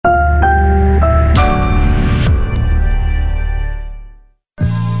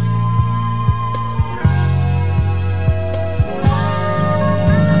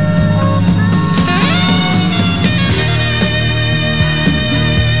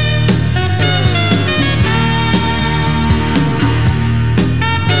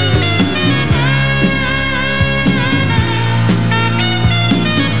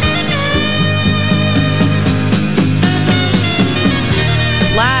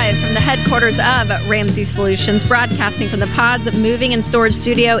the headquarters of Ramsey Solutions, broadcasting from the Pods Moving and Storage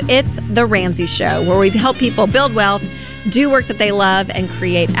Studio. It's The Ramsey Show, where we help people build wealth, do work that they love, and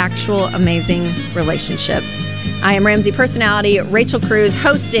create actual amazing relationships. I am Ramsey personality Rachel Cruz,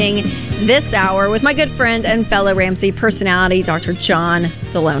 hosting this hour with my good friend and fellow Ramsey personality, Dr. John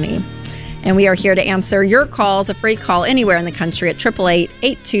Deloney. And we are here to answer your calls, a free call anywhere in the country at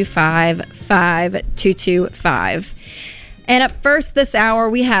 888-825-5225. And up first this hour,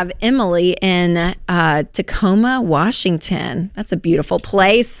 we have Emily in Tacoma, Washington. That's a beautiful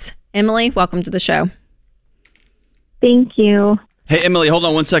place. Emily, welcome to the show. Thank you. Hey, Emily, hold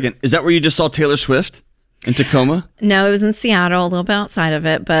on one second. Is that where you just saw Taylor Swift? In Tacoma? No, it was in Seattle, a little bit outside of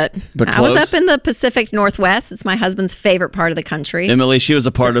it, but I was up in the Pacific Northwest. It's my husband's favorite part of the country. Emily, she was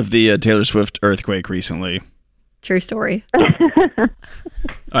a part of the Taylor Swift earthquake recently. True story. All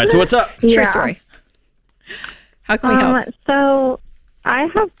right, so what's up? True story. How can we help? So I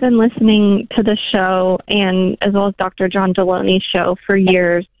have been listening to the show and as well as Dr. John Deloney's show for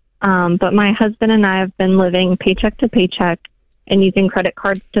years, but my husband and I have been living paycheck to paycheck and using credit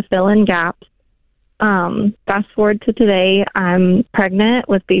cards to fill in gaps. Fast forward to today, I'm pregnant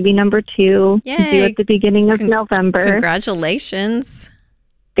with baby number 2, due at the beginning of November. Congratulations.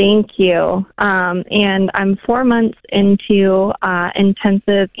 Thank you. And I'm 4 months into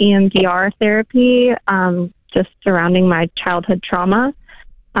intensive EMDR therapy, just surrounding my childhood trauma.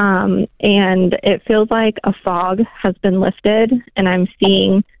 And it feels like a fog has been lifted, and I'm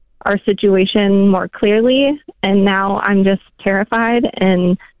seeing our situation more clearly. And now I'm just terrified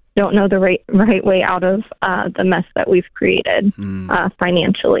and don't know the right way out of the mess that we've created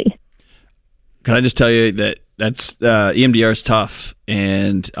financially. Can I just tell you that's EMDR is tough,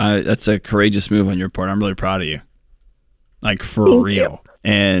 and that's a courageous move on your part. I'm really proud of you, like for Thank real. you.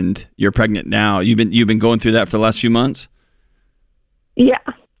 And you're pregnant now. You've been going through that for the last few months. Yeah.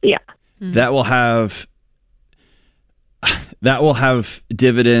 Mm-hmm. That will have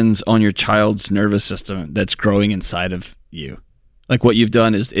dividends on your child's nervous system that's growing inside of you. Like what you've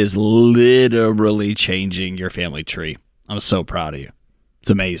done is literally changing your family tree. I'm so proud of you. It's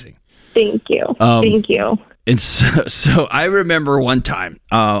amazing. Thank you. Thank you. And so I remember one time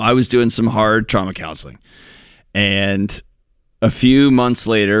I was doing some hard trauma counseling, and a few months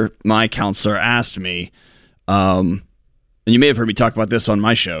later, my counselor asked me, and you may have heard me talk about this on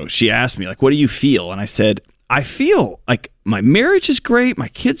my show. She asked me, like, what do you feel? And I said, I feel like my marriage is great. My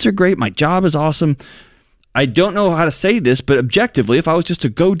kids are great. My job is awesome. I don't know how to say this, but objectively, if I was just to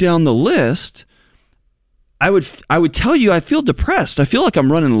go down the list, I would tell you I feel depressed. I feel like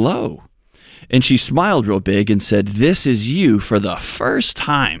I'm running low. And she smiled real big and said, this is you for the first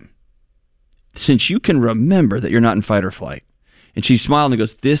time since you can remember that you're not in fight or flight. And she smiled and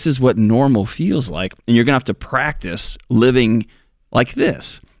goes, this is what normal feels like. And you're going to have to practice living like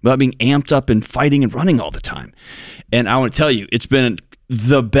this without being amped up and fighting and running all the time. And I want to tell you, it's been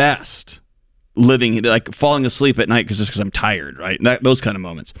the best living, like falling asleep at night because I'm tired, right? Those kind of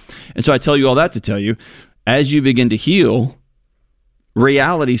moments. And so I tell you all that to tell you, as you begin to heal,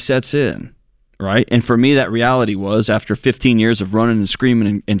 reality sets in, right? And for me, that reality was after 15 years of running and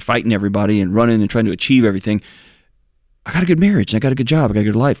screaming and fighting everybody and running and trying to achieve everything, I got a good marriage, and I got a good job, I got a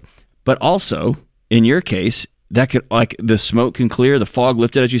good life. But also, in your case, that could, like, the smoke can clear, the fog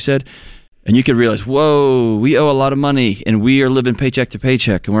lifted, as you said, and you could realize, whoa, we owe a lot of money, and we are living paycheck to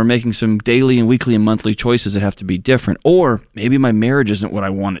paycheck, and we're making some daily and weekly and monthly choices that have to be different. Or maybe my marriage isn't what I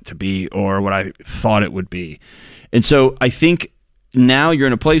want it to be or what I thought it would be. And so I think now you're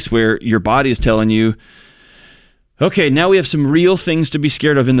in a place where your body is telling you, okay, now we have some real things to be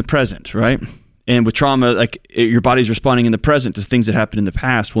scared of in the present, right? And with trauma, like your body's responding in the present to things that happened in the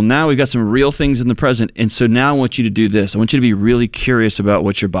past. Well, now we've got some real things in the present. And so now I want you to do this. I want you to be really curious about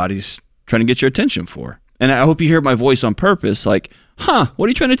what your body's trying to get your attention for. And I hope you hear my voice on purpose, like, what are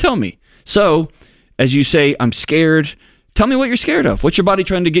you trying to tell me? So as you say, I'm scared, tell me what you're scared of. What's your body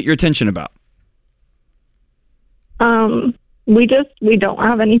trying to get your attention about? We don't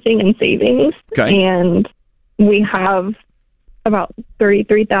have anything in savings. Okay. And we have about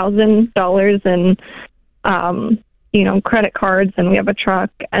 $33,000 in, credit cards, and we have a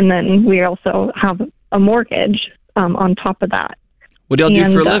truck, and then we also have a mortgage on top of that. What do y'all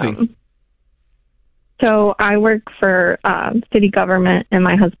do for a living? So I work for city government, and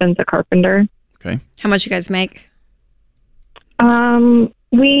my husband's a carpenter. Okay. How much you guys make?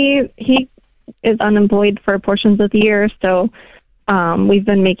 He is unemployed for portions of the year, so we've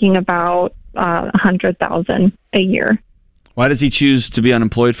been making about $100,000 a year. Why does he choose to be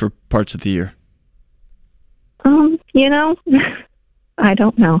unemployed for parts of the year? I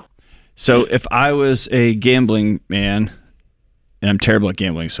don't know. So if I was a gambling man and I'm terrible at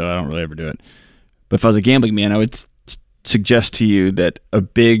gambling, so I don't really ever do it. But if I was a gambling man, I would suggest to you that a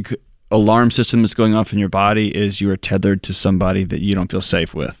big alarm system that's going off in your body is you are tethered to somebody that you don't feel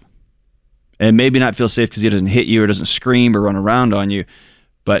safe with. And maybe not feel safe because he doesn't hit you or doesn't scream or run around on you,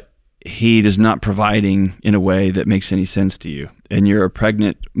 but he is not providing in a way that makes any sense to you. And you're a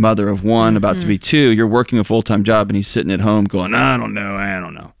pregnant mother of one, about to be two. You're working a full-time job, and he's sitting at home going, I don't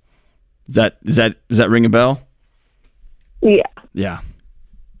know. Does that ring a bell? Yeah. Yeah.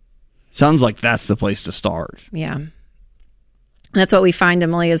 Sounds like that's the place to start. Yeah. That's what we find,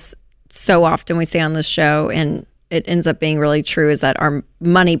 Emily, is so often we say on this show, and it ends up being really true, is that our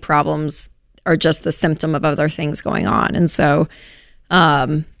money problems are just the symptom of other things going on. And so,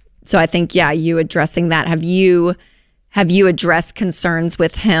 so I think, yeah, you addressing that. Have you addressed concerns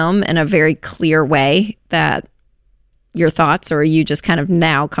with him in a very clear way, that your thoughts, or are you just kind of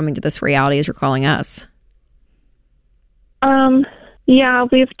now coming to this reality as you're calling us? Yeah,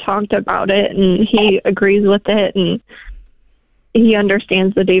 we've talked about it, and he agrees with it, and he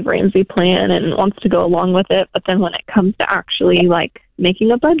understands the Dave Ramsey plan and wants to go along with it. But then when it comes to actually like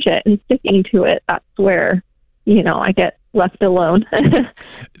making a budget and sticking to it, that's where, I get left alone.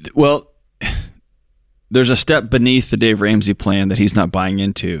 Well, there's a step beneath the Dave Ramsey plan that he's not buying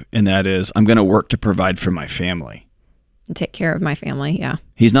into, and that is, I'm going to work to provide for my family. And take care of my family, yeah.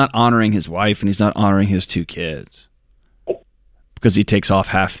 He's not honoring his wife, and he's not honoring his 2 kids because he takes off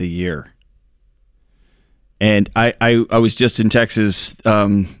half the year. And I was just in Texas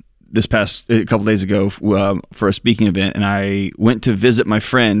this past a couple days ago for a speaking event, and I went to visit my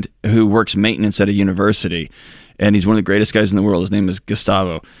friend who works maintenance at a university, and he's one of the greatest guys in the world. His name is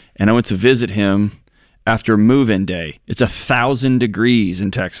Gustavo. And I went to visit him after move-in day. It's 1,000 degrees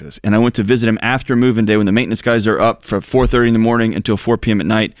in Texas. And I went to visit him after move-in day when the maintenance guys are up from 4:30 in the morning until 4 p.m. at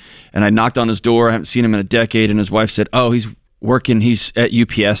night. And I knocked on his door. I haven't seen him in a decade. And his wife said, oh, he's working. He's at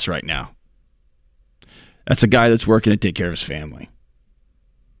UPS right now. That's a guy that's working to take care of his family.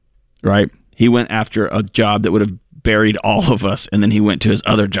 Right? He went after a job that would have buried all of us. And then he went to his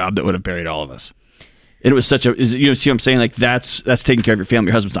other job that would have buried all of us. And it was see what I'm saying? Like that's taking care of your family.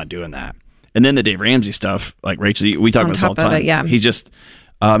 Your husband's not doing that. And then the Dave Ramsey stuff, like Rachel, we talk about this all the time. Yeah. He just,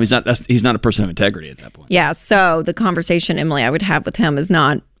 he's not a person of integrity at that point. Yeah. So the conversation, Emily, I would have with him is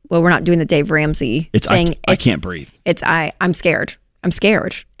not, well, we're not doing the Dave Ramsey thing. I can't breathe. It's I'm scared. I'm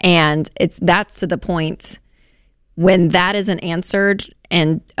scared. And that's to the point when that isn't answered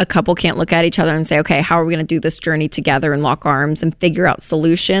and a couple can't look at each other and say, okay, how are we going to do this journey together and lock arms and figure out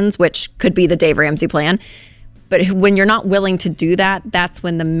solutions, which could be the Dave Ramsey plan. But when you're not willing to do that, that's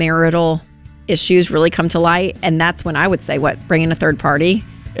when the marital issues really come to light. And that's when I would say, bring in a third party.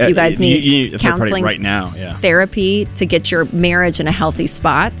 You guys need counseling right now, yeah. Therapy to get your marriage in a healthy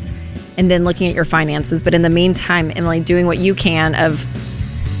spot, and then looking at your finances. But in the meantime, Emily, doing what you can of,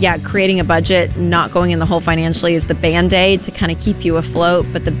 creating a budget, not going in the hole financially is the Band-Aid to kind of keep you afloat.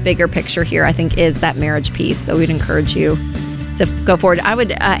 But the bigger picture here, I think, is that marriage piece. So we'd encourage you to go forward. I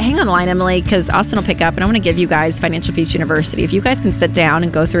would hang on the line, Emily, because Austin will pick up, and I want to give you guys Financial Peace University. If you guys can sit down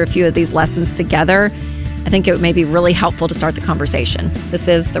and go through a few of these lessons together, I think it may be really helpful to start the conversation. This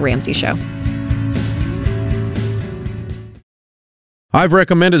is The Ramsey Show. I've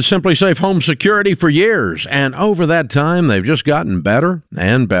recommended Simply Safe Home Security for years, and over that time, they've just gotten better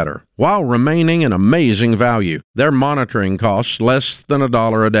and better, while remaining an amazing value. Their monitoring costs less than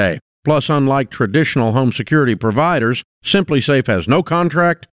 $1 a day. Plus, unlike traditional home security providers, Simply Safe has no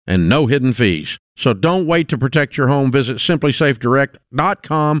contract and no hidden fees. So don't wait to protect your home. Visit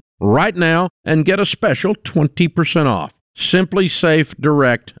simplysafedirect.com right now and get a special 20% off.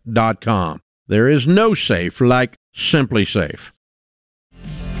 simplysafedirect.com. There is no safe like Simply Safe.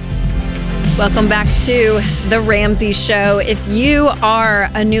 Welcome back to The Ramsey Show. If you are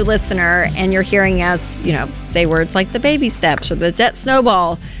a new listener and you're hearing us, say words like the baby steps or the debt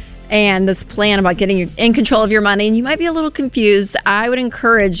snowball and this plan about getting in control of your money, and you might be a little confused, I would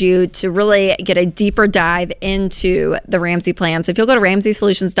encourage you to really get a deeper dive into the Ramsey plan. So if you'll go to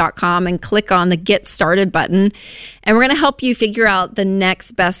RamseySolutions.com and click on the Get Started button, and we're going to help you figure out the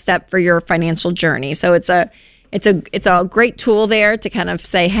next best step for your financial journey. So it's a great tool there to kind of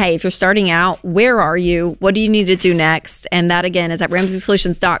say, hey, if you're starting out, where are you? What do you need to do next? And that, again, is at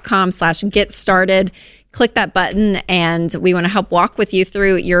RamseySolutions.com/get started. Click that button, and we want to help walk with you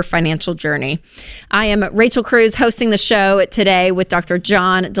through your financial journey. I am Rachel Cruz, hosting the show today with Dr.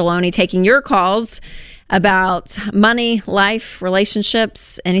 John Deloney, taking your calls about money, life,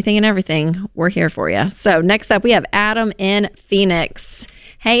 relationships, anything and everything. We're here for you. So next up, we have Adam in Phoenix.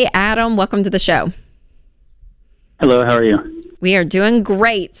 Hey, Adam, welcome to the show. Hello, how are you? We are doing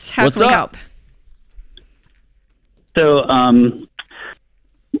great. How can we help? So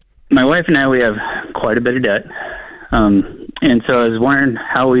my wife and I, we have quite a bit of debt. And so I was wondering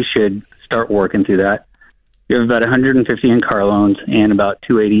how we should start working through that. We have about 150 in car loans and about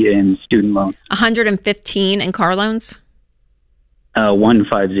 280 in student loans. 115 in car loans?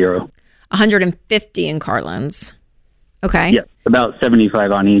 150. 150 in car loans. Okay. Yep, about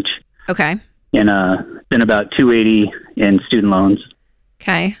 75 on each. Okay. And then about 280 in student loans.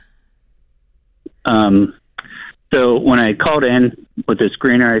 Okay. So when I called in with the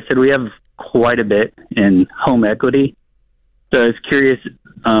screener, I said we have quite a bit in home equity. So I was curious, is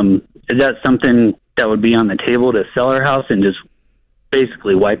that something that would be on the table to sell our house and just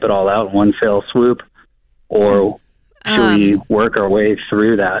basically wipe it all out in one fell swoop? Or should we work our way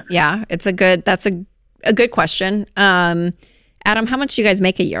through that? Yeah, that's a good question. Adam, how much do you guys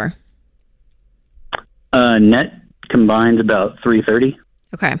make a year? Net combined about $330.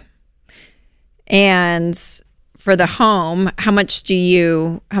 Okay. And for the home, how much do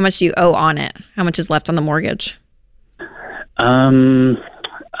you owe on it? How much is left on the mortgage? About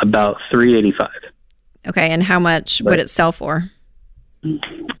 $385. Okay, and how much would it sell for?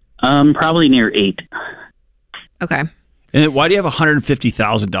 Probably near $8. Okay. And why do you have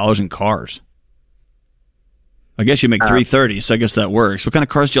 $150,000 in cars? I guess you make $330, so I guess that works. What kind of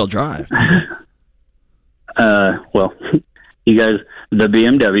cars do y'all drive? Well, you guys, the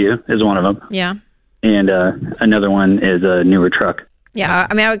BMW is one of them. Yeah. And another one is a newer truck. Yeah,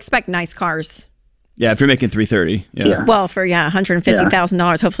 I mean, I would expect nice cars. Yeah, if you're making $330. Yeah. Well, for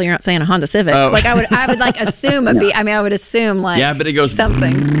 $150,000, hopefully you're not saying a Honda Civic. Oh. Like I would like assume I would assume like Yeah, but it goes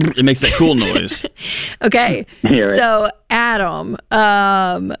something. It makes that cool noise. Okay. Yeah, right. So, Adam,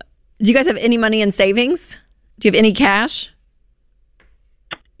 do you guys have any money in savings? Do you have any cash?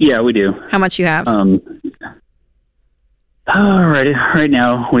 Yeah, we do. How much you have? Right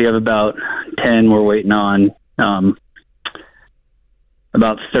now we have about 10. We're waiting on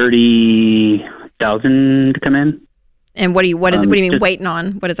about 30,000 to come in. And what do you mean waiting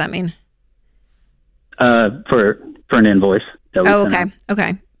on? What does that mean? For an invoice. That we sent out.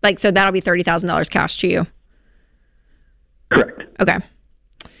 Okay. Like, so that'll be $30,000 cash to you. Correct. Okay.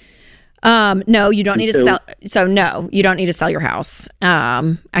 No, you don't need to sell. So no, you don't need to sell your house.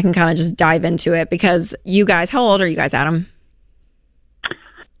 I can kind of just dive into it because you guys, how old are you guys, Adam?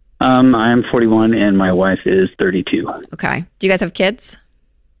 I'm 41 and my wife is 32. Okay. Do you guys have kids?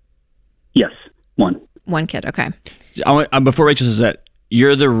 Yes, one. One kid. Okay. Before Rachel says that,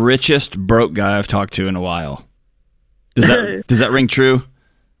 you're the richest broke guy I've talked to in a while. Does that ring true?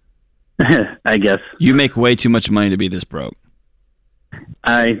 I guess. You make way too much money to be this broke.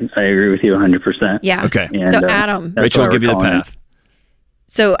 I agree with you 100%. Yeah. Okay. And, so Adam, Rachel will give you the path.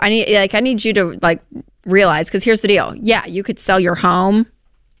 So I need you to realize, because here's the deal. Yeah, you could sell your home,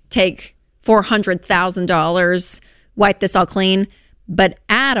 take $400,000, wipe this all clean. But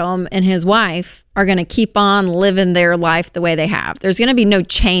Adam and his wife are going to keep on living their life the way they have. There's going to be no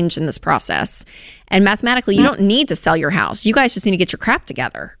change in this process. And mathematically, you don't need to sell your house. You guys just need to get your crap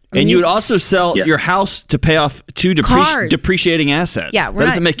together. And you would also sell your house to pay off two depreciating assets. Yeah, that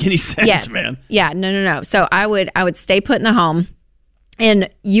doesn't make any sense, man. Yeah, no. So I would stay put in the home. And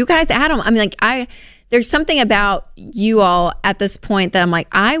you guys, Adam, I mean, there's something about you all at this point that I'm like,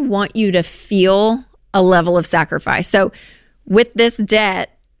 I want you to feel a level of sacrifice. So with this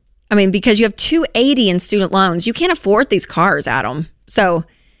debt, I mean, because you have $280 in student loans, you can't afford these cars, Adam. So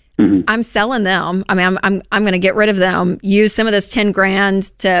I'm selling them. I mean, I'm going to get rid of them, use some of this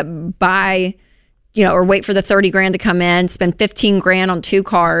 $10,000 to buy, or wait for the $30,000 to come in, spend $15,000 on 2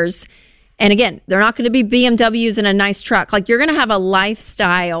 cars. And again, they're not going to be BMWs and a nice truck. Like, you're going to have a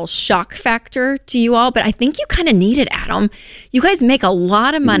lifestyle shock factor to you all, but I think you kind of need it, Adam. You guys make a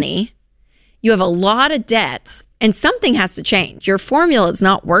lot of money. You have a lot of debts, and something has to change. Your formula is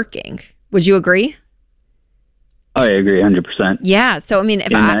not working. Would you agree? I agree 100%. Yeah. So, I mean,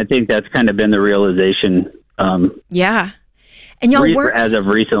 I think that's kind of been the realization. Yeah. And y'all work as of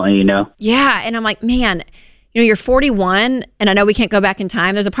recently, Yeah. And I'm like, man, you're 41, and I know we can't go back in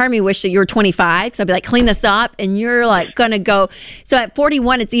time. There's a part of me wish that you were 25, because I'd be like, clean this up, and you're like going to go. So at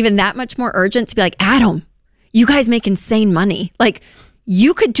 41, it's even that much more urgent to be like, Adam, you guys make insane money. Like,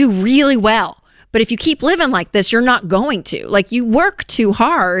 you could do really well. But if you keep living like this, you're not going to. Like, you work too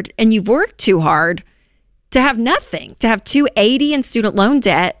hard, and you've worked too hard to have nothing, to have $280 in student loan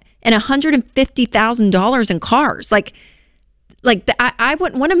debt and $150,000 in cars. I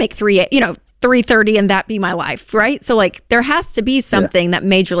wouldn't want to make $330 and that be my life, right? So there has to be something that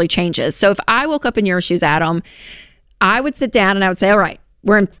majorly changes. So if I woke up in your shoes, Adam, I would sit down and I would say, all right,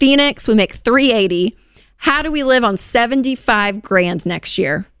 we're in Phoenix, we make $380. How do we live on $75,000 next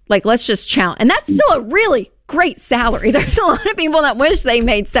year? Let's just challenge. And that's still a really great salary. There's a lot of people that wish they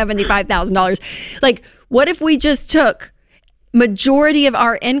made $75,000. Like, what if we just took majority of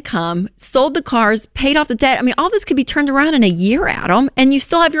our income, sold the cars, paid off the debt? I mean, all this could be turned around in a year, Adam, and you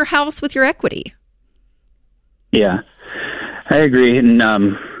still have your house with your equity. Yeah, I agree. And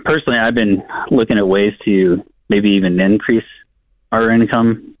personally, I've been looking at ways to maybe even increase our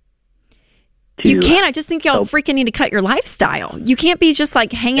income. You can't. I just think y'all freaking need to cut your lifestyle. You can't be just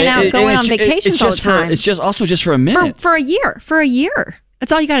like hanging out, going on vacations all the time. It's just also just for a minute. For a year. For a year.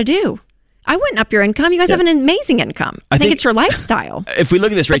 That's all you got to do. I wouldn't up your income. You guys have an amazing income. I think it's your lifestyle. If we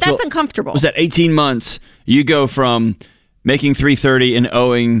look at this, Rachel, but that's uncomfortable. Was that 18 months? You go from making $330,000 and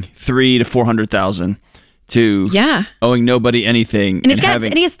owing $300,000 to $400,000 to owing nobody anything, and he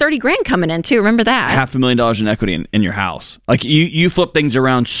has $30,000 coming in too. Remember that? $500,000 in equity in your house. Like you flip things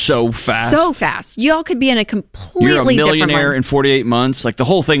around so fast. So fast. Y'all could be in a completely different. You're a millionaire different in 48 months. Like the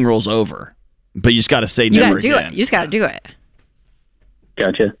whole thing rolls over. But you just got to say never again. You got to do it. You just got to do it.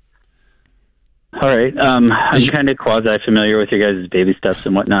 Gotcha. All right. I'm kind of quasi familiar with your guys' baby steps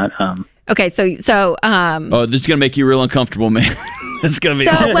and whatnot. Okay, so this is gonna make you real uncomfortable, man. It's gonna be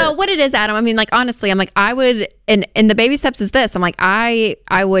well. What it is, Adam? I mean, like honestly, I'm like I would, and the baby steps is this. I'm like I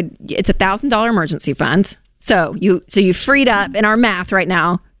would. It's $1,000 emergency fund. So you freed up in our math right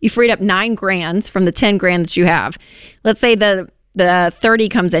now. You freed up $9,000 from the $10,000 that you have. Let's say the 30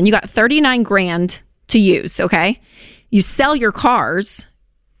 comes in. You got $39,000 to use. Okay, you sell your cars.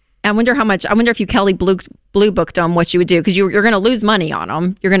 I wonder how much. I wonder if you Kelly Blue booked them, what you would do, because you're going to lose money on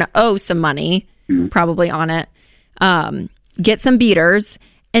them. You're going to owe some money probably on it. Get some beaters,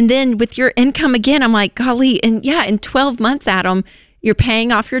 and then with your income again, I'm like, golly, and in 12 months, Adam, you're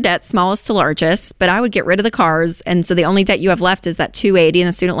paying off your debt, smallest to largest. But I would get rid of the cars, and so the only debt you have left is that $280 in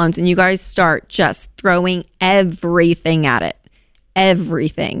the student loans, and you guys start just throwing everything at it,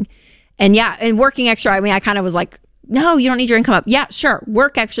 everything, and working extra. I mean, I kind of was like, no, you don't need your income up. Yeah, sure.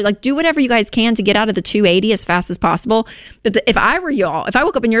 Work actually, like do whatever you guys can to get out of the $280 as fast as possible. But if I were y'all, if I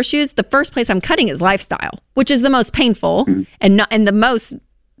woke up in your shoes, the first place I'm cutting is lifestyle, which is the most painful and the most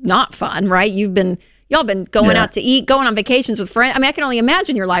not fun, right? Y'all been going out to eat, going on vacations with friends. I mean, I can only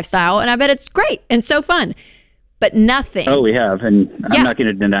imagine your lifestyle, and I bet it's great and so fun. But nothing. Oh, we have, and I'm not going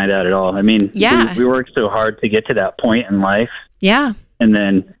to deny that at all. I mean, we worked so hard to get to that point in life. Yeah. And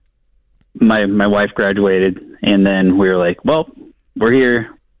then my wife graduated, and then we were like, well, we're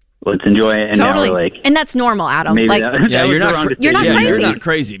here, let's enjoy it. And now we're like, and that's normal, Adam. Maybe like, you're not crazy. You're not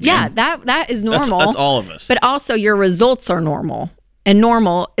crazy, man. Yeah, that is normal. That's all of us. But also your results are normal, and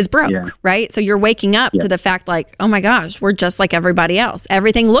normal is broke, right? So you're waking up to the fact like, oh my gosh, we're just like everybody else.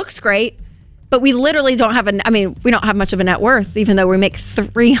 Everything looks great, but we literally don't have we don't have much of a net worth, even though we make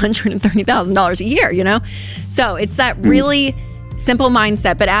 $330,000 a year, you know? So it's that really simple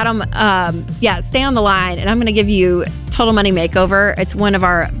mindset. But Adam, stay on the line, and I'm going to give you Total Money Makeover. It's one of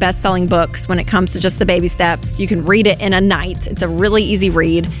our best-selling books when it comes to just the baby steps. You can read it in a night. It's a really easy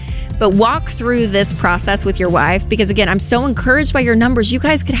read. But walk through this process with your wife, because again, I'm so encouraged by your numbers. You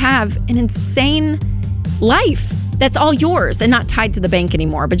guys could have an insane life that's all yours and not tied to the bank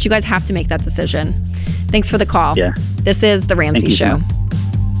anymore. But you guys have to make that decision. Thanks for the call. Yeah. This is The Ramsey Show.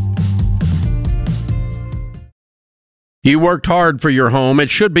 You worked hard for your home.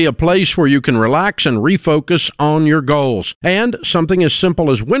 It should be a place where you can relax and refocus on your goals. And something as simple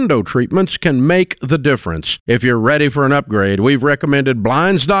as window treatments can make the difference. If you're ready for an upgrade, we've recommended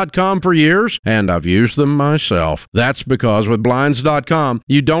Blinds.com for years, and I've used them myself. That's because with Blinds.com,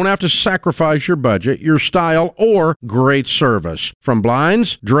 you don't have to sacrifice your budget, your style, or great service. From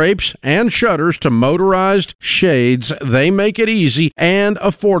blinds, drapes, and shutters to motorized shades, they make it easy and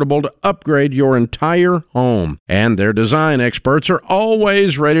affordable to upgrade your entire home. And their design experts are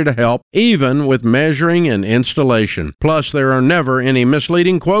always ready to help, even with measuring and installation. Plus, there are never any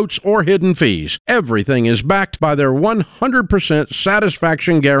misleading quotes or hidden fees. Everything is backed by their 100%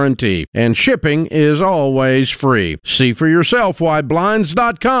 satisfaction guarantee, and shipping is always free. See for yourself why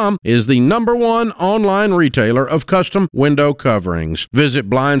Blinds.com is the #1 online retailer of custom window coverings. Visit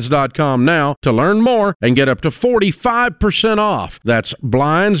Blinds.com now to learn more and get up to 45% off. That's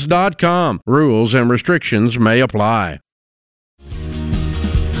Blinds.com. Rules and restrictions may apply.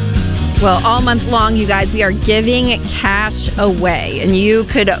 Well, all month long, you guys, we are giving cash away, and you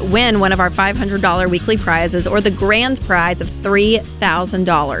could win one of our $500 weekly prizes or the grand prize of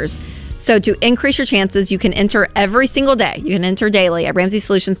 $3,000. So to increase your chances, you can enter every single day. You can enter daily at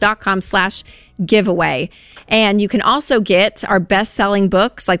RamseySolutions.com/giveaway. And you can also get our best-selling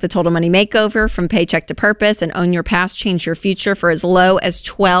books like The Total Money Makeover, From Paycheck to Purpose, and Own Your Past, Change Your Future for as low as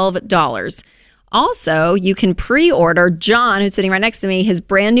 $12. Also, you can pre-order John, who's sitting right next to me, his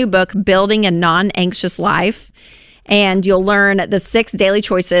brand new book, Building a Non-Anxious Life. And you'll learn the 6 daily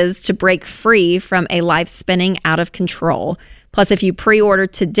choices to break free from a life spinning out of control. Plus, if you pre-order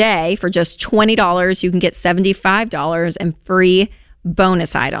today for just $20, you can get $75 and free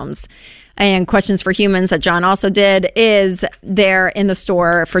bonus items. And Questions for Humans that John also did is there in the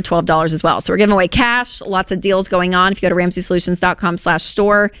store for $12 as well. So we're giving away cash, lots of deals going on if you go to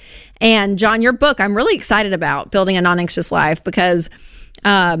RamseySolutions.com/store. And John, your book, I'm really excited about, Building a Non-Anxious Life, because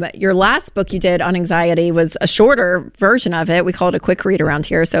your last book you did on anxiety was a shorter version of it. We call it a quick read around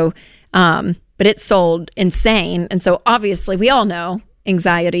here. So, but it sold insane. And so obviously we all know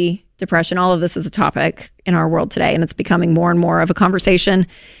anxiety, depression, all of this is a topic in our world today, and it's becoming more and more of a conversation.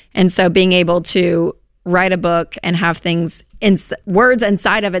 And so being able to write a book and have things in words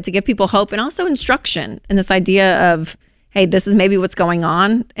inside of it to give people hope and also instruction, and this idea of, hey, this is maybe what's going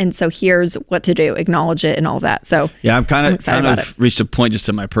on, and so here's what to do, acknowledge it and all that. So yeah, I'm kind of reached a point just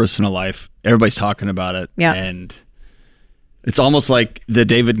in my personal life. Everybody's talking about it. Yeah. And it's almost like the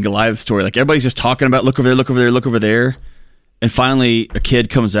David and Goliath story. Like everybody's just talking about, look over there, look over there, look over there. And finally a kid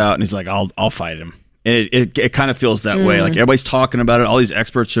comes out and he's like, I'll fight him. And it kind of feels that way. Like everybody's talking about it. All these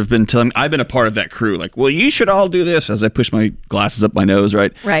experts have been telling me. I've been a part of that crew. Like, well, you should all do this, as I push my glasses up my nose,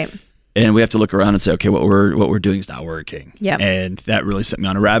 right? Right. And we have to look around and say, okay, what we're doing is not working. Yeah. And that really sent me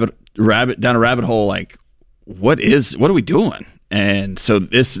on a rabbit hole. Like, what are we doing? And so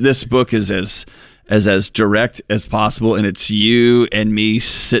this book is as direct as possible, and it's you and me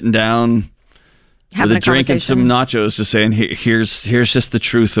sitting down having with a drink and some nachos, just saying, here's just the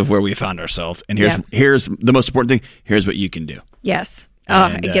truth of where we found ourselves, and here's the most important thing. Here's what you can do. Yes.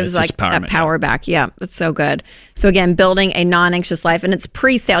 And, it gives like that power back. Yeah, it's so good. So again, Building a Non-Anxious Life, and it's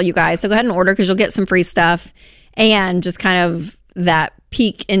pre-sale, you guys. So go ahead and order because you'll get some free stuff and just kind of that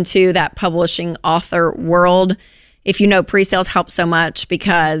peek into that publishing author world. If you know, pre-sales help so much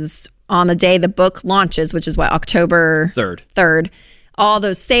because on the day the book launches, which is October 3rd, all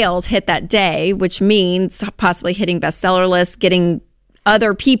those sales hit that day, which means possibly hitting bestseller lists, getting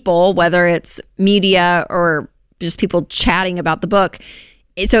other people, whether it's media or just people chatting about the book.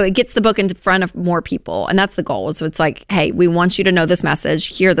 So it gets the book in front of more people. And that's the goal. So it's like, hey, we want you to know this message,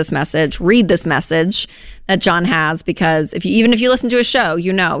 hear this message, read this message that John has, because even if you listen to a show,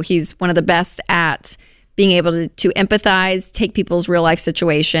 you know he's one of the best at being able to empathize, take people's real life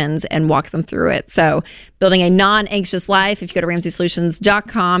situations and walk them through it. So Building a Non-Anxious Life, if you go to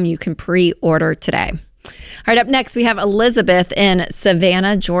RamseySolutions.com, you can pre-order today. All right, up next, we have Elizabeth in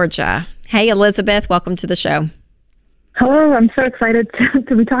Savannah, Georgia. Hey, Elizabeth, welcome to the show. Hello, I'm so excited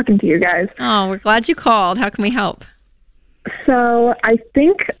to be talking to you guys. Oh, we're glad you called. How can we help? So I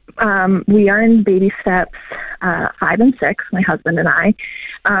think we are in baby steps 5 and 6, my husband and I,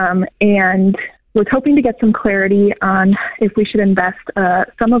 and was hoping to get some clarity on if we should invest a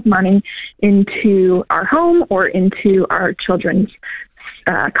sum of money into our home or into our children's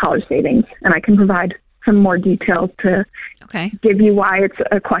college savings. And I can provide some more details to give you why it's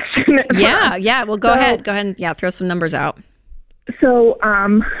a question. Yeah. Well, go ahead and throw some numbers out. So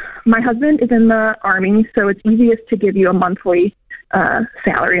my husband is in the Army, so it's easiest to give you a monthly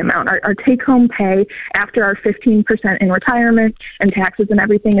salary amount. Our take-home pay after our 15% in retirement and taxes and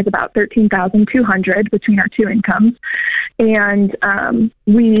everything is about $13,200 between our two incomes. And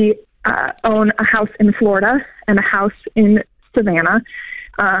we own a house in Florida and a house in Savannah.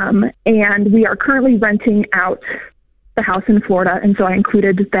 And we are currently renting out the house in Florida, and so I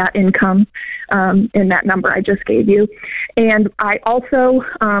included that income in that number I just gave you. And I also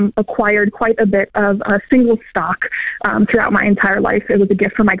acquired quite a bit of single stock throughout my entire life. It was a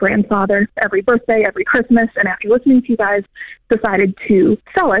gift from my grandfather every birthday, every Christmas, and after listening to you guys, decided to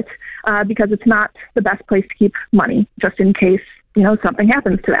sell it because it's not the best place to keep money, just in case something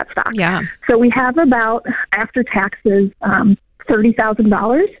happens to that stock. Yeah. So we have about, after taxes,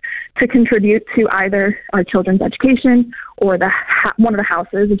 $30,000 to contribute to either our children's education or one of the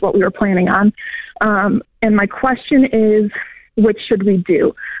houses is what we were planning on. And my question is, which should we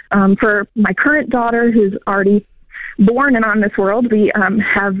do? For my current daughter, who's already born and on this world, we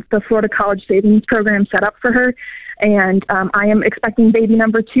have the Florida College Savings Program set up for her. And I am expecting baby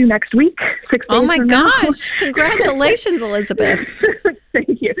number 2 next week, 6 days Oh my from gosh. now. Congratulations, Elizabeth.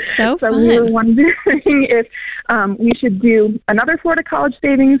 Thank you. So fun. We were wondering if we should do another Florida College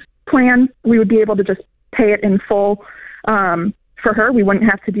Savings plan. We would be able to just pay it in full for her. We wouldn't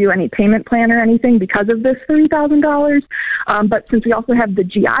have to do any payment plan or anything because of this $30,000. But since we also have the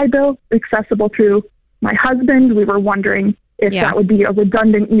GI Bill accessible through my husband, we were wondering if that would be a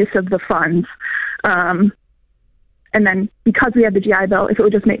redundant use of the funds. And then because we have the GI Bill, if it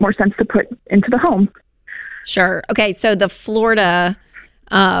would just make more sense to put into the home. Sure. Okay. So the Florida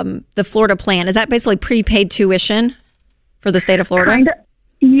plan, is that basically prepaid tuition for the state of Florida? Kinda,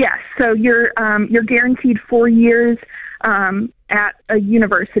 yes. So you're guaranteed 4 years at a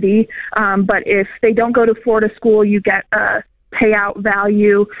university, but if they don't go to Florida school, you get a payout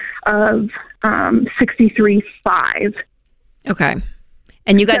value of $63,500. Okay.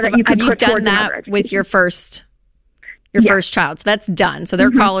 And you guys have you done that with your first child? So that's done. So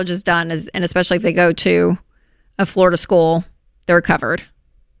their college is done, and especially if they go to a Florida school, they're covered.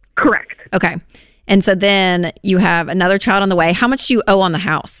 Correct. Okay. And so then you have another child on the way. How much do you owe on the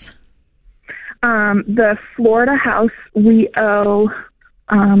house? The Florida house, we owe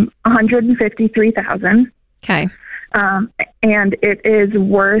 $153,000. Okay. And it is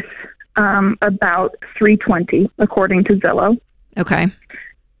worth about $320 according to Zillow. Okay.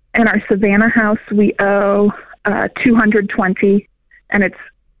 And our Savannah house, we owe $220, and it's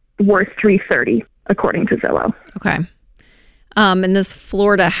worth $330 according to Zillow. Okay. In this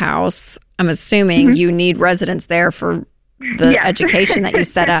Florida house, I'm assuming you need residents there for the education that you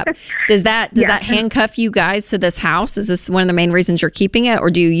set up. Does that handcuff you guys to this house? Is this one of the main reasons you're keeping it, or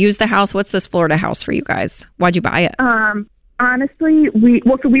do you use the house? What's this Florida house for you guys? Why'd you buy it? Honestly, we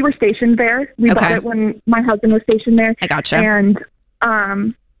were stationed there. We bought it when my husband was stationed there. I gotcha. And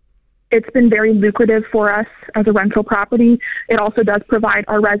it's been very lucrative for us as a rental property. It also does provide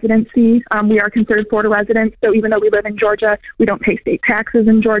our residency. We are considered Florida residents, so even though we live in Georgia, we don't pay state taxes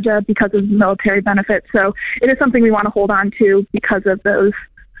in Georgia because of military benefits. So it is something we want to hold on to because of those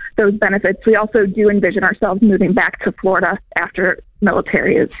benefits. We also do envision ourselves moving back to Florida after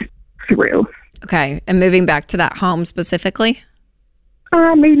military is through. Okay, and moving back to that home specifically?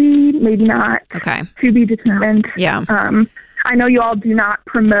 Maybe not. Okay. To be determined. Yeah. I know you all do not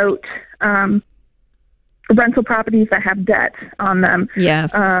promote rental properties that have debt on them.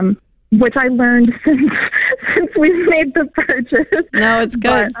 Yes. Which I learned since we've made the purchase. No, it's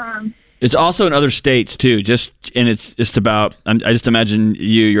good. But, it's also in other states too. It's just about. I just imagine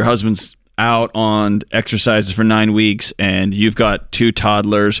your husband's out on exercises for 9 weeks, and you've got 2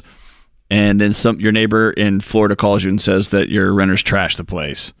 toddlers, and then your neighbor in Florida calls you and says that your renters trashed the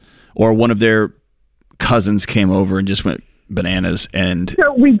place, or one of their cousins came over and just went bananas. And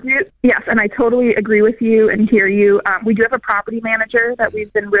so we do, yes, and I totally agree with you and hear you. We do have a property manager that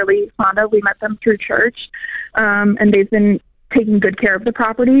we've been really fond of. We met them through church, and they've been taking good care of the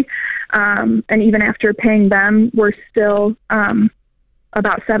property. And even after paying them, we're still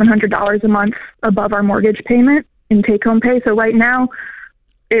about $700 a month above our mortgage payment in take-home pay. So right now,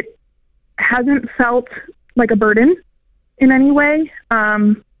 it hasn't felt like a burden in any way.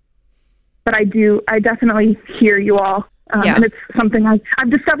 But I definitely hear you all. And it's something I've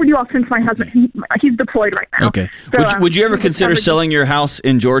discovered you all since my husband, he's deployed right now. Okay. So, would you ever consider selling your house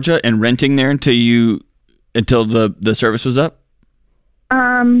in Georgia and renting there until the service was up?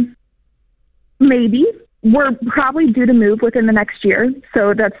 Maybe. We're probably due to move within the next year.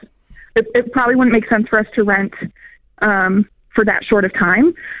 So it probably wouldn't make sense for us to rent, for that short of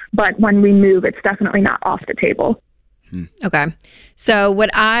time. But when we move, it's definitely not off the table. Okay. So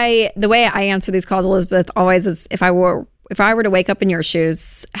the way I answer these calls, Elizabeth, always is if I were to wake up in your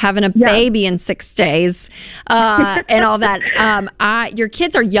shoes, having a baby in 6 days, and all that, your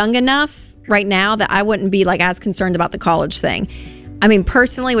kids are young enough right now that I wouldn't be as concerned about the college thing. I mean,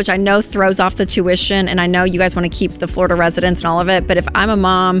 personally, which I know throws off the tuition, and I know you guys want to keep the Florida residents and all of it, but if I'm a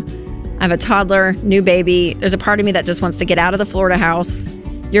mom, I have a toddler, new baby, there's a part of me that just wants to get out of the Florida house.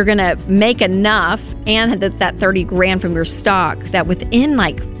 You're going to make enough and that $30,000 from your stock that within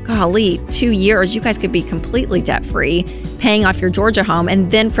 2 years, you guys could be completely debt free, paying off your Georgia home. And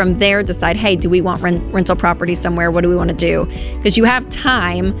then from there, decide, hey, do we want rental property somewhere? What do we want to do? Because you have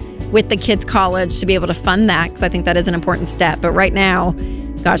time with the kids' college to be able to fund that, because I think that is an important step. But right now,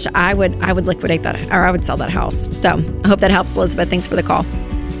 gosh, I would liquidate that, or I would sell that house. So I hope that helps, Elizabeth. Thanks for the call.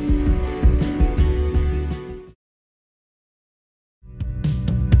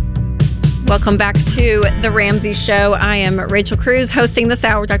 Welcome back to The Ramsey Show. I am Rachel Cruz hosting this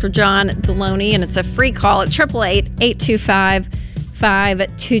hour with Dr. John Deloney, and it's a free call at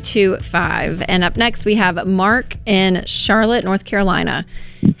 888-825-5225. And up next, we have Mark in Charlotte, North Carolina.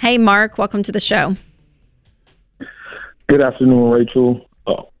 Hey, Mark, welcome to the show. Good afternoon, Rachel.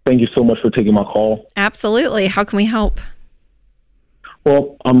 Thank you so much for taking my call. Absolutely. How can we help?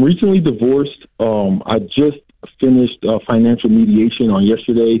 Well, I'm recently divorced. I just finished financial mediation on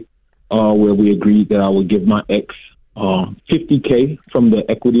yesterday, where we agreed that I would give my ex $50K from the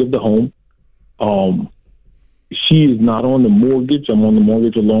equity of the home. she is not on the mortgage. I'm on the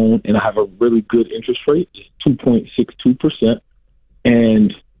mortgage alone, and I have a really good interest rate, 2.62%.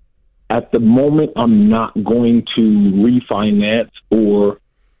 And at the moment, I'm not going to refinance or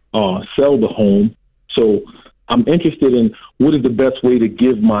sell the home. So I'm interested in what is the best way to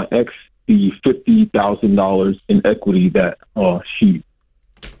give my ex the $50,000 in equity that she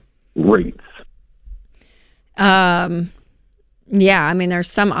rates. Yeah, I mean,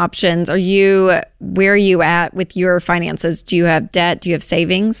 there's some options. Where are you at with your finances? Do you have debt? Do you have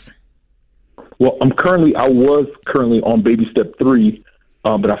savings? Well, I was currently on baby step 3,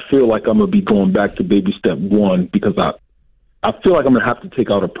 but I feel like I'm going to be going back to baby step 1 because I feel like I'm going to have to take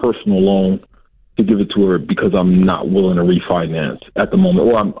out a personal loan to give it to her because I'm not willing to refinance at the moment.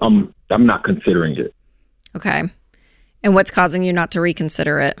 Or I'm not considering it. Okay. And what's causing you not to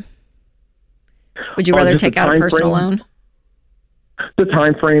reconsider it? Would you rather take out a personal loan? The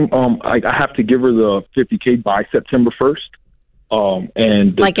time frame, I have to give her the $50K by September 1st.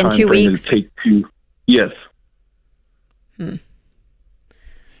 And like in 2 weeks? Yes.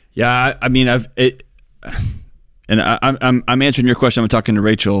 Yeah, I mean, I'm answering your question. I'm talking to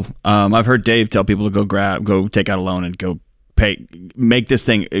Rachel. I've heard Dave tell people to go take out a loan and go pay, make this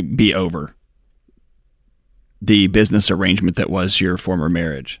thing be over. The business arrangement that was your former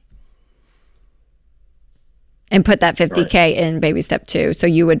marriage. And put that $50K in baby step 2. So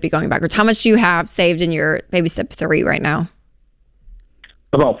you would be going backwards. How much do you have saved in your baby step 3 right now?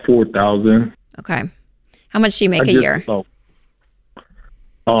 About $4,000. Okay. How much do you make a year?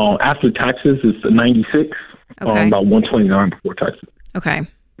 After taxes, it's 96. Okay. About 129 before taxes. Okay.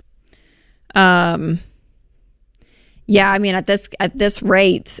 Yeah, I mean, at this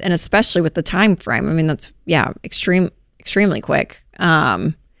rate, and especially with the time frame, I mean, that's extremely quick.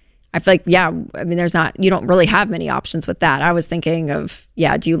 I feel like, you don't really have many options with that. I was thinking of,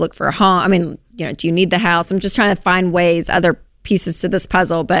 do you look for a home? I mean, do you need the house? I'm just trying to find other pieces to this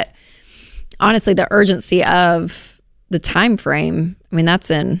puzzle. But honestly, the urgency of the time frame, I mean,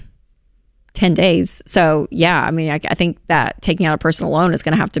 that's in 10 days. So yeah, I mean, I think that taking out a personal loan is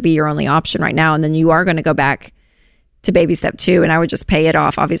going to have to be your only option right now. And then you are going to go back to baby step 2. And I would just pay it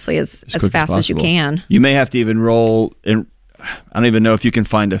off, obviously, as fast as you can. You may have to even roll in. I don't even know if you can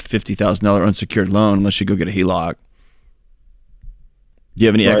find a $50,000 unsecured loan unless you go get a HELOC. Do you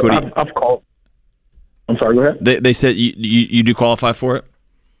have any equity? I've called. I'm sorry, go ahead. They said you do qualify for it?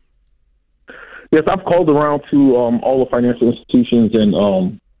 Yes, I've called around to all the financial institutions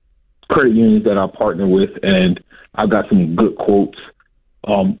and credit unions that I partner with, and I've got some good quotes.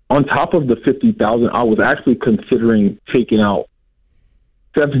 On top of the $50,000, I was actually considering taking out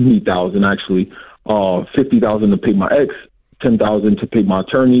 $70,000, actually, $50,000 to pay my ex, $10,000 to pay my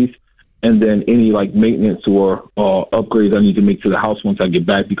attorneys, and then any like maintenance or upgrades I need to make to the house once I get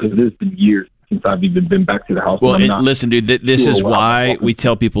back, because it has been years since I've even been back to the house. Well, listen, dude, this is why we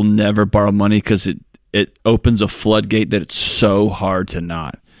tell people never borrow money, because it opens a floodgate that it's so hard to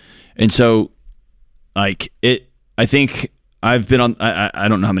not. And so, like, I think I've been on, I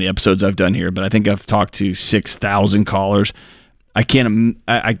don't know how many episodes I've done here, but I think I've talked to 6,000 callers. I don't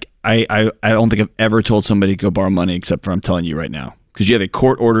think I've ever told somebody to go borrow money except for I'm telling you right now. Because you have a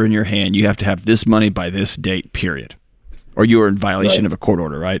court order in your hand. You have to have this money by this date, period. Or you are in violation of a court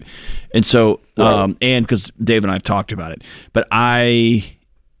order, right? And so, and because Dave and I have talked about it. But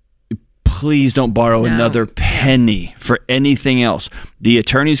please don't borrow another penny for anything else. The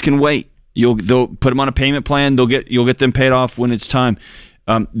attorneys can wait. They'll put them on a payment plan. You'll get them paid off when it's time.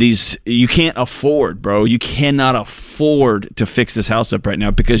 You can't afford, bro. You cannot afford to fix this house up right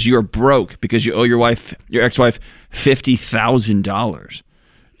now because you're broke, because you owe your ex-wife $50,000.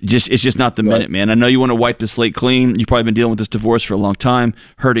 It's just not the minute, man. I know you want to wipe the slate clean. You've probably been dealing with this divorce for a long time,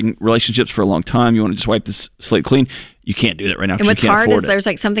 hurting relationships for a long time. You want to just wipe this slate clean. You can't do that right now. And what's hard is there's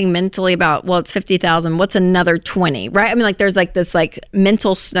like something mentally about, well, it's 50,000. What's another 20, right? I mean, like there's like this like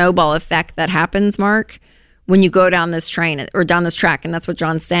mental snowball effect that happens, Mark, when you go down this train or down this track. And that's what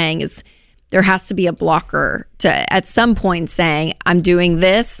John's saying is there has to be a blocker to at some point saying, I'm doing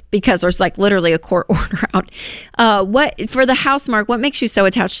this because there's like literally a court order out. What for the house, Mark, what makes you so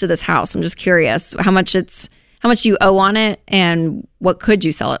attached to this house? I'm just curious how much do you owe on it and what could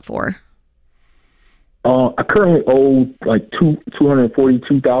you sell it for? I currently owe like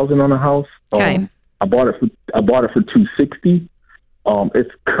 $242,000 on the house. Okay. I bought it for $260,000.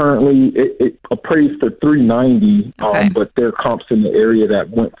 It's currently it appraised for $390,000. Okay. But there are comps in the area that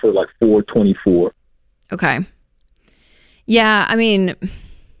went for like $424,000. Okay. Yeah, I mean,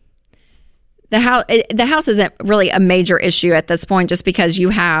 the house isn't really a major issue at this point, just because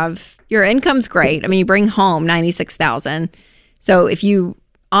your income's great. I mean, you bring home $96,000. So if you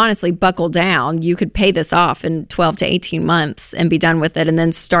honestly buckle down, you could pay this off in 12 to 18 months and be done with it, and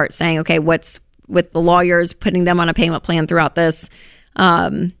then start saying, okay, what's with the lawyers, putting them on a payment plan throughout this,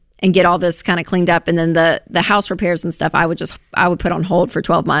 and get all this kind of cleaned up. And then the house repairs and stuff, I would put on hold for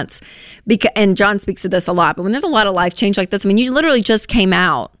 12 months. And John speaks to this a lot, but when there's a lot of life change like this, I mean, you literally just came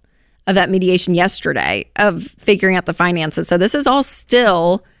out of that mediation yesterday of figuring out the finances. So this is all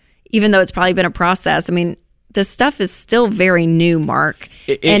still, even though it's probably been a process, I mean, this stuff is still very new, Mark.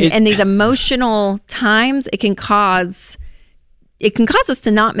 And these emotional times, it can cause us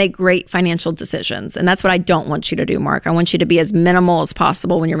to not make great financial decisions. And that's what I don't want you to do, Mark. I want you to be as minimal as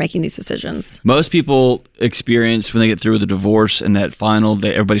possible when you're making these decisions. Most people experience when they get through with a divorce and that final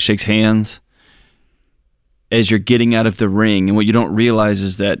day, everybody shakes hands as you're getting out of the ring. And what you don't realize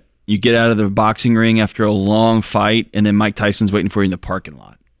is that you get out of the boxing ring after a long fight, and then Mike Tyson's waiting for you in the parking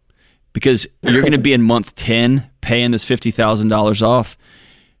lot. Because you're going to be in month 10 paying this $50,000 off,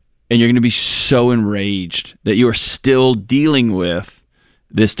 and you're going to be so enraged that you are still dealing with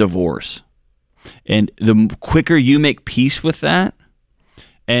this divorce. And the quicker you make peace with that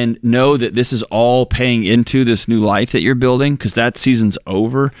and know that this is all paying into this new life that you're building, because that season's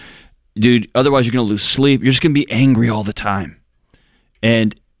over, dude, otherwise you're going to lose sleep. You're just going to be angry all the time.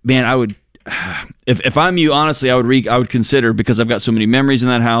 And man, I would... If I'm you, honestly, I would consider, because I've got so many memories in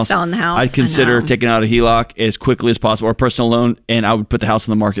that house. Selling the house. I'd consider taking out a HELOC as quickly as possible, or a personal loan, and I would put the house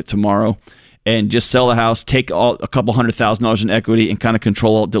on the market tomorrow and just sell the house, take a couple $100,000 in equity, and kind of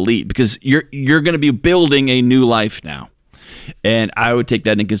control alt delete, because you're going to be building a new life now. And I would take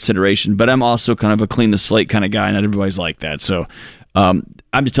that into consideration. But I'm also kind of a clean the slate kind of guy, and not everybody's like that. So I'm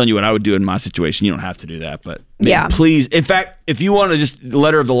just telling you what I would do in my situation. You don't have to do that, but yeah, please. In fact, if you want to just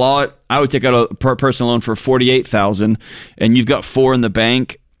letter of the law, I would take out a personal loan for $48,000, and you've got $4 in the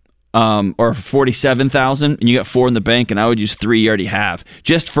bank, or $47,000, and you got $4 in the bank, and I would use $3 you already have,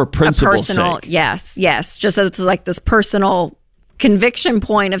 just for principle's sake. Yes. Just so it's like this personal conviction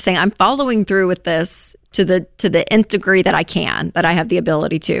point of saying I'm following through with this to the nth degree that I can, that I have the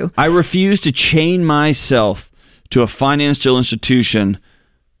ability to. I refuse to chain myself to a financial institution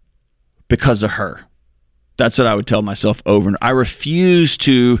because of her. That's what I would tell myself over and over. I refuse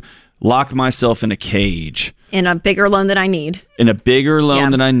to lock myself in a cage. In a bigger loan than I need. In a bigger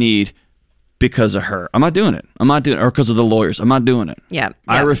loan than I need because of her. I'm not doing it. Or because of the lawyers. I'm not doing it. Yeah.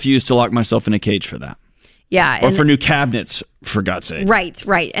 I refuse to lock myself in a cage for that. Yeah. Or for new cabinets, for God's sake.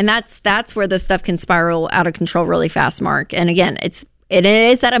 Right. And that's where this stuff can spiral out of control really fast, Mark. And again, it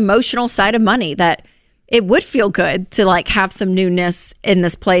is that emotional side of money that it would feel good to like have some newness in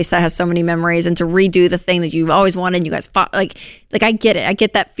this place that has so many memories, and to redo the thing that you've always wanted. You guys fought, like I get it. I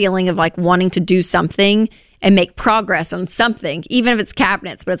get that feeling of like wanting to do something and make progress on something, even if it's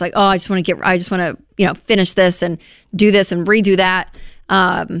cabinets. But it's like, oh, I just want to finish this and do this and redo that.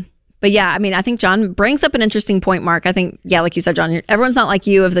 But yeah, I mean, I think John brings up an interesting point, Mark. I think, yeah, like you said, John, everyone's not like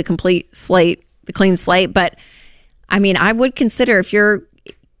you of the complete slate, the clean slate. But I mean, I would consider, if you're,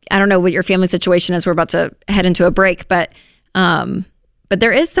 I don't know what your family situation is. We're about to head into a break, but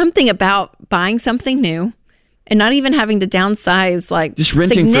there is something about buying something new and not even having to downsize, like just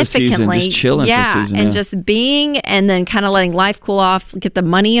renting significantly, for a season, just chilling for a season, and just being, and then kind of letting life cool off, get the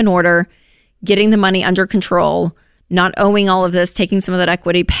money in order, getting the money under control, not owing all of this, taking some of that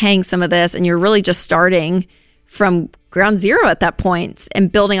equity, paying some of this, and you're really just starting from ground zero at that point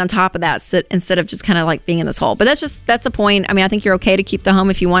and building on top of that, instead of just kind of like being in this hole. But that's the point. I mean, I think you're okay to keep the home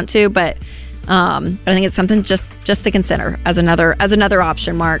if you want to, but I think it's something just to consider as another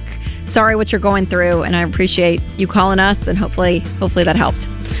option, Mark. Sorry what you're going through, and I appreciate you calling us, and hopefully that helped.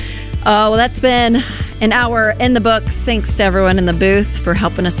 Well, that's been an hour in the books. Thanks to everyone in the booth for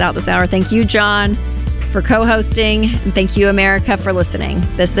helping us out this hour. Thank you, John, for co-hosting, and thank you, America, for listening.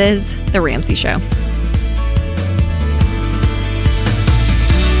 This is The Ramsey Show.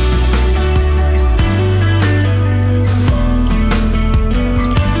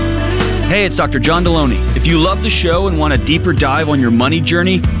 Hey, it's Dr. John Deloney. If you love the show and want a deeper dive on your money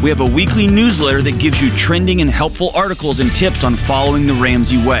journey, we have a weekly newsletter that gives you trending and helpful articles and tips on following the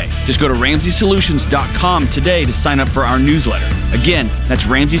Ramsey way. Just go to RamseySolutions.com today to sign up for our newsletter. Again, that's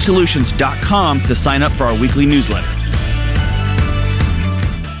RamseySolutions.com to sign up for our weekly newsletter.